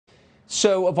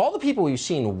So, of all the people we've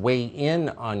seen weigh in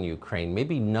on Ukraine,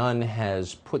 maybe none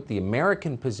has put the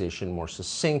American position more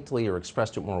succinctly or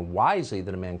expressed it more wisely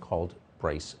than a man called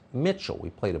Bryce Mitchell. We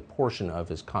played a portion of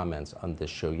his comments on this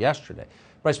show yesterday.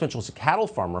 Bryce Mitchell is a cattle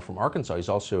farmer from Arkansas. He's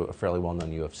also a fairly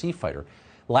well-known UFC fighter.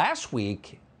 Last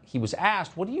week, he was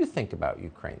asked, what do you think about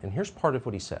Ukraine? And here's part of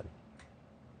what he said.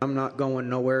 I'm not going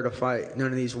nowhere to fight none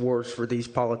of these wars for these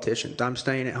politicians. I'm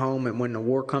staying at home, and when the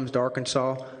war comes to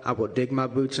Arkansas, I will dig my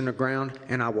boots in the ground,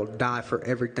 and I will die for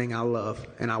everything I love,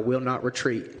 and I will not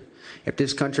retreat. If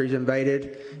this country's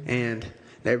invaded and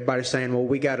everybody's saying, well,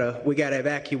 we gotta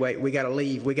evacuate, we gotta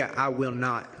leave, I will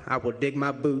not. I will dig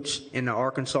my boots in the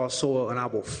Arkansas soil, and I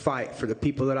will fight for the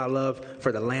people that I love,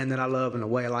 for the land that I love, and the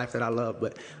way of life that I love.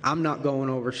 But I'm not going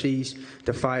overseas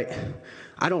to fight.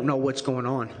 I don't know what's going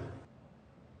on.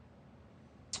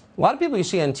 A lot of people you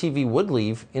see on TV would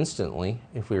leave instantly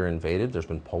if we were invaded. There's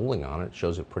been polling on it. It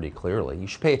shows it pretty clearly. You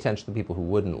should pay attention to the people who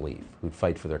wouldn't leave, who'd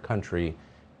fight for their country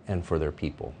and for their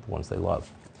people, the ones they love.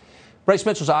 Bryce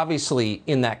Mitchell's obviously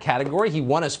in that category. He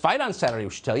won his fight on Saturday, we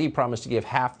should tell you. He promised to give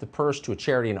half the purse to a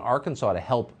charity in Arkansas to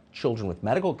help children with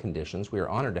medical conditions. We are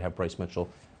honored to have Bryce Mitchell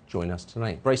join us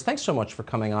tonight. Bryce, thanks so much for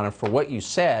coming on and for what you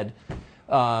said.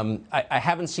 I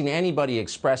haven't seen anybody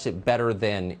express it better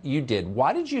than you did.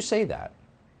 Why did you say that?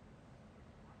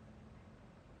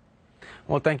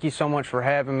 Well, thank you so much for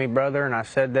having me, brother, and I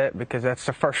said that because that's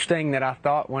the first thing that I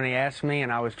thought when he asked me,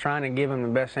 and I was trying to give him the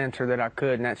best answer that I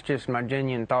could, and that's just my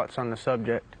genuine thoughts on the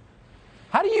subject.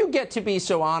 How do you get to be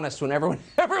so honest when everyone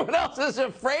else is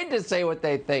afraid to say what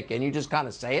they think, and you just kind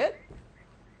of say it?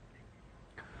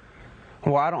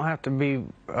 Well, I don't have to be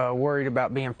worried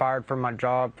about being fired from my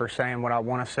job for saying what I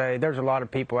want to say. There's a lot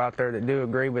of people out there that do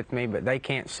agree with me, but they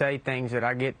can't say things that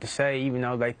I get to say, even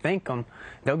though they think them.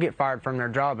 They'll get fired from their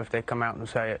job if they come out and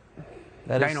say it.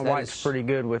 Dana White's pretty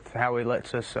good with how he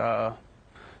lets us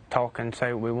talk and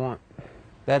say what we want.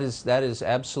 That is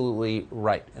absolutely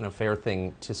right and a fair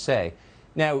thing to say.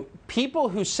 Now, people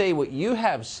who say what you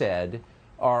have said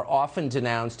are often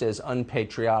denounced as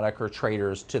unpatriotic or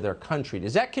traitors to their country.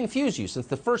 Does that confuse you, since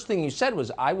the first thing you said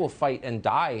was, I will fight and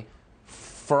die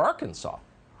for Arkansas?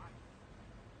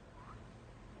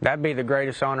 That'd be the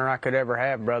greatest honor I could ever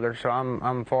have, brother, so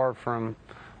I'm far from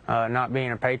not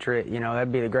being a patriot. You know,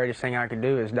 that'd be the greatest thing I could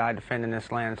do is die defending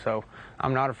this land, so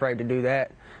I'm not afraid to do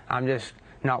that. I'm just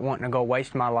not wanting to go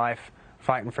waste my life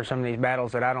fighting for some of these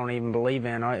battles that I don't even believe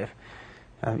in.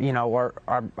 You know,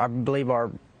 I believe our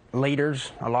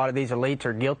leaders, a lot of these elites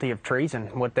are guilty of treason.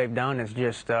 What they've done is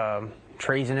just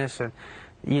treasonous, and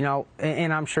you know,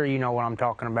 and I'm sure you know what I'm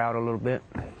talking about a little bit.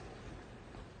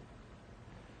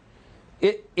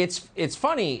 It's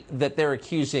funny that they're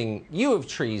accusing you of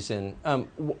treason.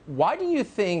 Why do you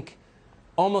think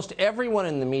almost everyone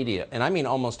in the media, and I mean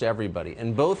almost everybody,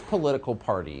 in both political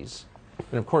parties,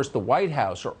 and of course the White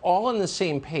House, are all on the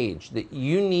same page that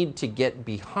you need to get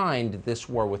behind this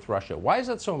war with Russia? Why is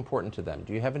that so important to them?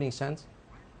 Do you have any sense?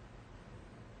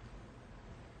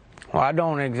 Well, I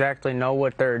don't exactly know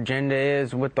what their agenda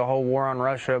is with the whole war on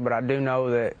Russia, but I do know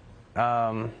that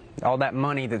all that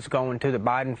money that's going to the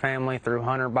Biden family through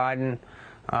Hunter Biden,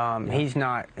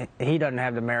 he doesn't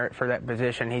have the merit for that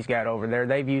position he's got over there.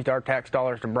 They've used our tax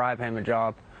dollars to bribe him a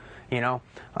job. You know,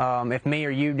 if me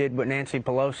or you did what Nancy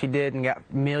Pelosi did and got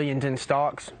millions in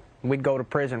stocks, we'd go to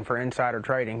prison for insider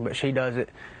trading. But she does it,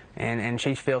 and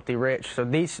she's filthy rich. So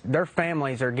their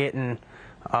families are getting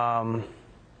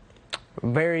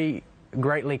very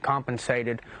greatly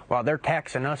compensated while they're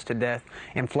taxing us to death.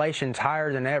 Inflation's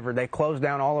higher than ever. They closed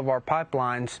down all of our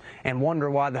pipelines and wonder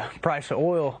why the price of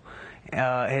oil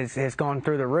has gone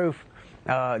through the roof.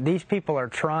 These people are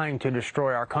trying to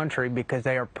destroy our country because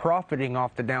they are profiting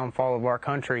off the downfall of our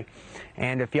country.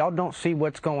 And if y'all don't see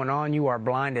what's going on, you are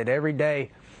blinded. Every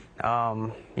day,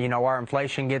 you know, our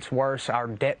inflation gets worse, our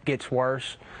debt gets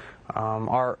worse.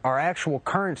 Our actual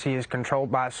currency is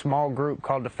controlled by a small group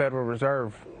called the Federal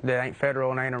Reserve that ain't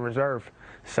federal and ain't a reserve.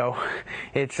 So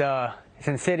it's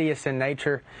insidious in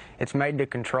nature. It's made to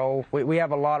control. We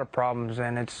have a lot of problems,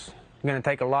 and it's going to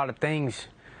take a lot of things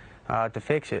to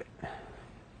fix it.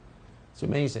 It's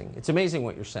amazing. It's amazing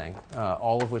what you're saying,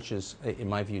 all of which is, in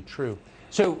my view, true.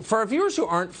 So for our viewers who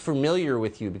aren't familiar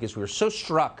with you, because we were so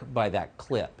struck by that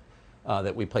clip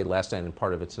that we played last night and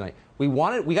part of it tonight, we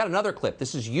got another clip.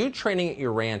 This is you training at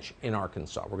your ranch in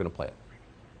Arkansas. We're going to play it.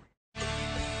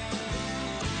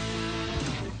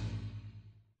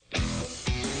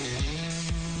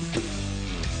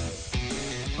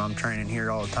 I'm training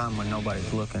here all the time when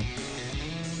nobody's looking.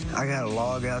 I got a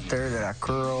log out there that I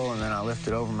curl, and then I lift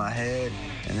it over my head,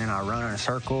 and then I run in a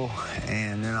circle,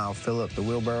 and then I'll fill up the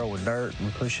wheelbarrow with dirt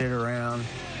and push it around.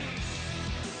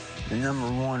 number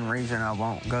one reason I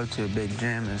won't go to a big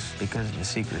gym is because of the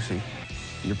secrecy.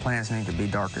 Your plans need to be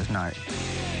dark as night.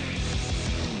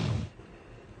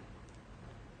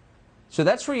 So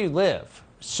that's where you live.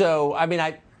 So, I mean,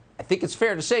 I think it's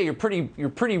fair to say you're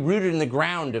pretty rooted in the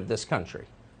ground of this country.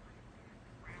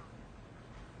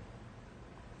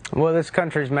 Well, this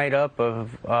country's made up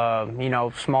of, you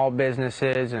know, small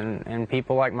businesses and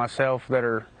people like myself that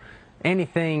are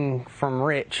anything from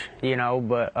rich, you know,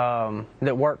 but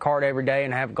that work hard every day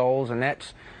and have goals, and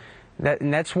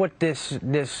that's what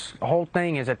this whole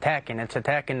thing is attacking. It's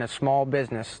attacking the small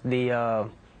business, the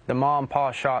mom and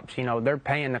pop shops. You know, they're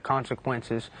paying the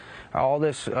consequences. All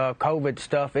this COVID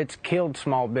stuff, it's killed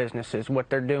small businesses. What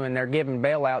they're doing, they're giving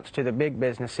bailouts to the big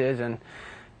businesses, and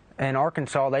in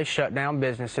Arkansas, they shut down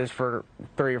businesses for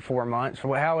 3 or 4 months,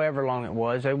 however long it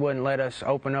was. They wouldn't let us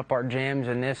open up our gyms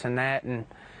and this and that, and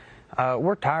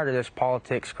we're tired of this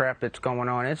politics crap that's going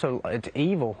on. It's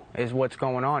evil is what's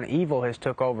going on. Evil has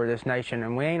took over this nation,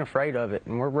 and we ain't afraid of it,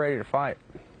 and we're ready to fight.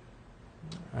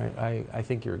 I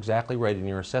think you're exactly right in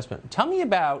your assessment. Tell me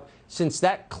about, since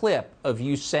that clip of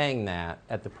you saying that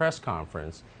at the press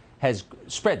conference has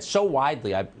spread so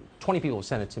widely, 20 people have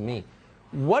sent it to me.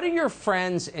 What do your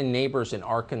friends and neighbors in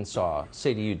Arkansas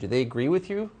say to you? Do they agree with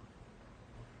you?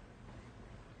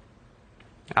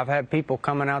 I've had people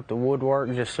coming out the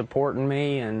woodwork just supporting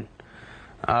me, and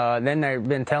then they've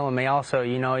been telling me also,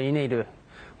 you know, you need to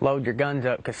load your guns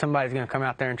up because somebody's going to come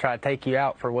out there and try to take you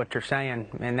out for what you're saying.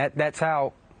 And that's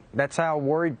how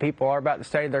worried people are about the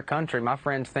state of their country. My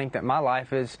friends think that my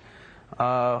life is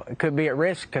could be at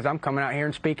risk because I'm coming out here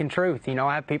and speaking truth. You know,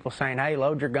 I have people saying, hey,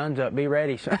 load your guns up, be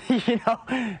ready. So, you know,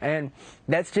 and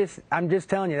I'm just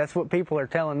telling you, that's what people are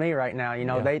telling me right now. You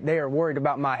know, they are worried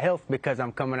about my health because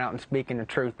I'm coming out and speaking the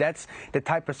truth. That's the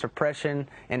type of suppression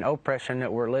and oppression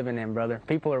that we're living in, brother.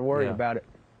 People are worried about it.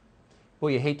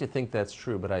 Well, you hate to think that's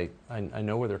true, but I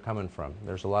know where they're coming from.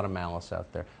 There's a lot of malice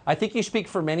out there. I think you speak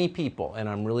for many people, and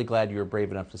I'm really glad you were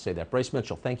brave enough to say that. Bryce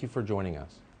Mitchell, thank you for joining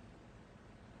us.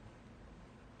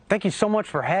 Thank you so much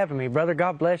for having me, brother.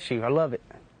 God bless you. I love it.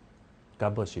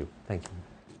 God bless you. Thank you.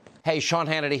 Hey, Sean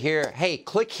Hannity here. Hey,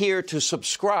 click here to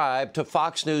subscribe to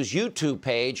Fox News YouTube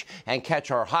page and catch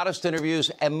our hottest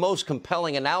interviews and most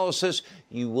compelling analysis.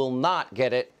 You will not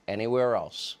get it anywhere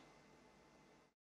else.